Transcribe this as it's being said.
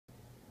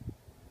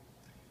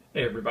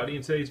Hey everybody,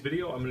 in today's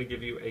video I'm going to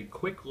give you a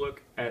quick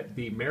look at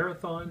the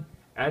Marathon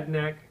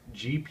ADANAC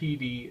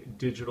GPD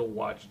digital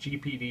watch.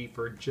 GPD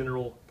for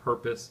General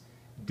Purpose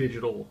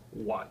Digital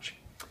Watch.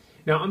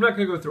 Now I'm not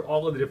going to go through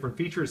all of the different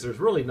features. There's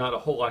really not a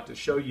whole lot to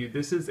show you.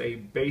 This is a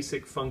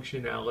basic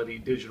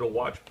functionality digital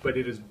watch, but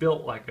it is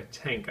built like a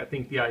tank. I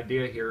think the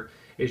idea here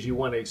is you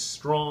want a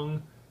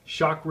strong,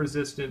 shock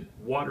resistant,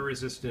 water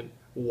resistant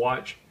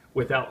watch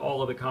without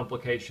all of the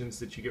complications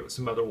that you get with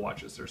some other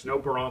watches. There's no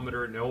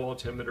barometer, no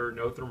altimeter,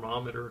 no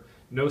thermometer,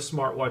 no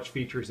smartwatch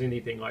features,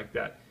 anything like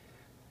that.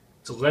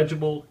 It's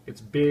legible,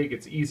 it's big,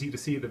 it's easy to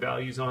see the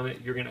values on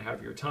it. You're going to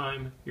have your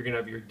time, you're going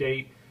to have your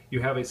date, you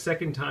have a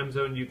second time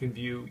zone you can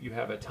view, you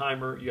have a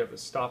timer, you have a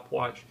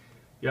stopwatch,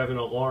 you have an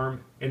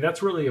alarm, and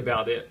that's really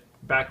about it.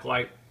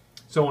 Backlight,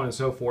 so on and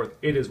so forth.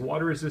 It is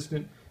water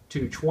resistant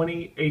to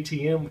 20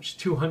 ATM, which is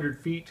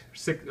 200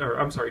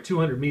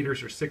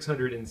 meters or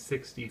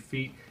 660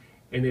 feet.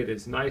 And it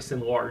is nice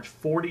and large.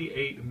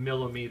 48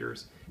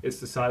 millimeters is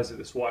the size of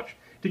this watch.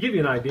 To give you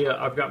an idea,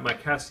 I've got my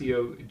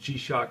Casio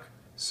G-Shock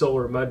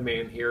Solar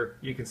Mudman here.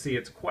 You can see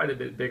it's quite a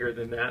bit bigger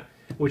than that,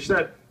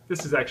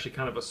 this is actually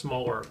kind of a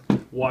smaller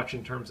watch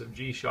in terms of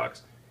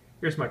G-Shocks.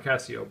 Here's my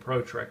Casio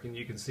Pro Trek, and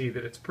you can see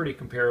that it's pretty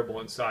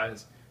comparable in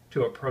size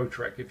to a Pro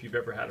Trek if you've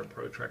ever had a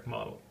Pro Trek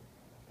model.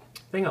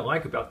 The thing I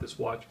like about this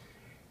watch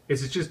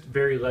is it's just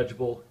very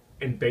legible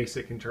and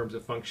basic in terms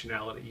of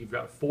functionality. You've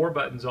got 4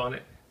 buttons on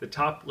it. The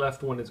top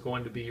left one is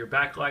going to be your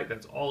backlight.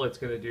 That's all it's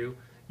going to do.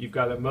 You've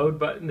got a mode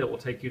button that will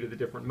take you to the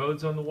different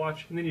modes on the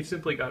watch. And then you've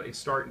simply got a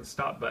start and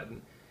stop button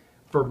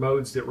for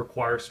modes that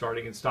require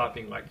starting and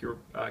stopping, like your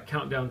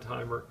countdown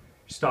timer,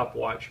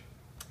 stopwatch.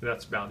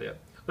 That's about it.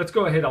 Let's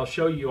go ahead. I'll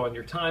show you on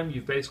your time.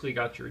 You've basically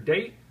got your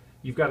date.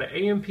 You've got an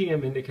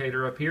AM/PM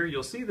indicator up here.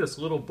 You'll see this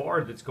little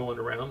bar that's going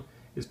around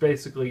is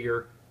basically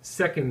your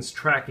seconds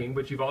tracking,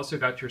 but you've also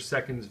got your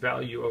seconds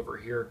value over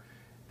here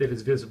that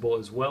is visible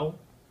as well.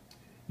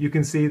 You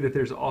can see that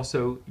there's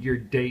also your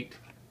date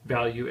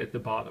value at the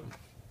bottom.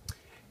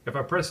 If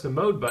I press the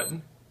mode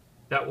button,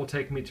 that will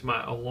take me to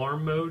my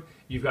alarm mode.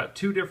 You've got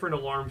 2 different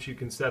alarms you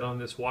can set on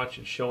this watch.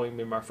 It's showing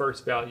me my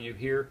first value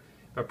here.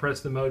 If I press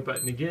the mode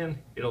button again,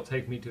 it'll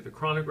take me to the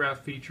chronograph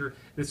feature.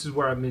 This is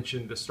where I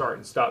mentioned the start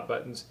and stop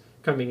buttons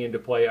coming into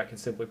play. I can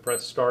simply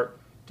press start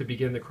to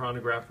begin the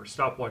chronograph or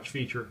stopwatch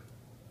feature.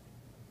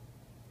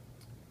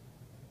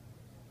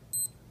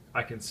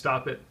 I can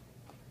stop it,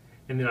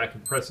 and then I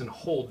can press and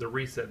hold the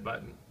reset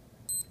button.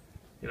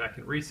 And I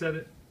can reset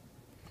it.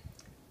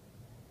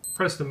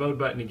 Press the mode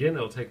button again,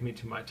 it'll take me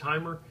to my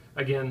timer.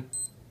 Again,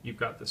 you've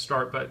got the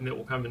start button that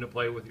will come into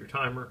play with your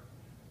timer.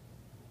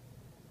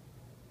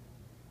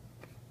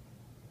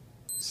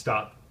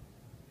 Stop.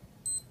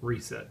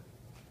 Reset.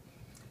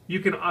 You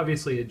can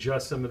obviously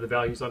adjust some of the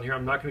values on here.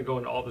 I'm not going to go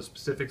into all the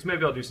specifics.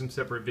 Maybe I'll do some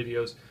separate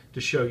videos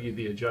to show you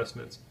the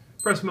adjustments.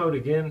 Press mode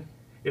again.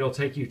 It'll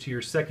take you to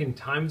your second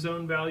time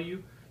zone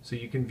value, so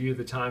you can view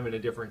the time in a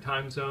different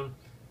time zone.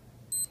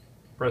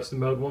 Press the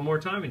mode one more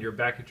time and you're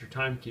back at your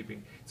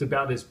timekeeping. It's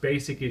about as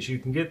basic as you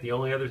can get. The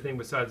only other thing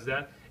besides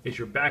that is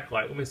your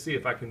backlight. Let me see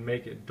if I can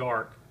make it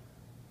dark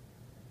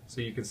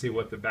so you can see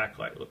what the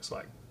backlight looks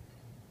like.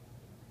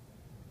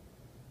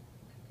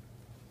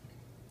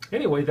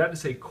 Anyway, that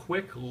is a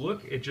quick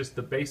look at just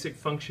the basic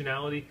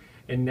functionality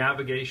and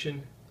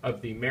navigation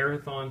of the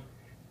Marathon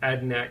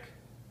ADANAC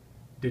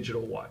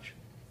digital watch.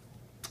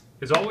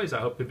 As always, I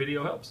hope the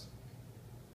video helps.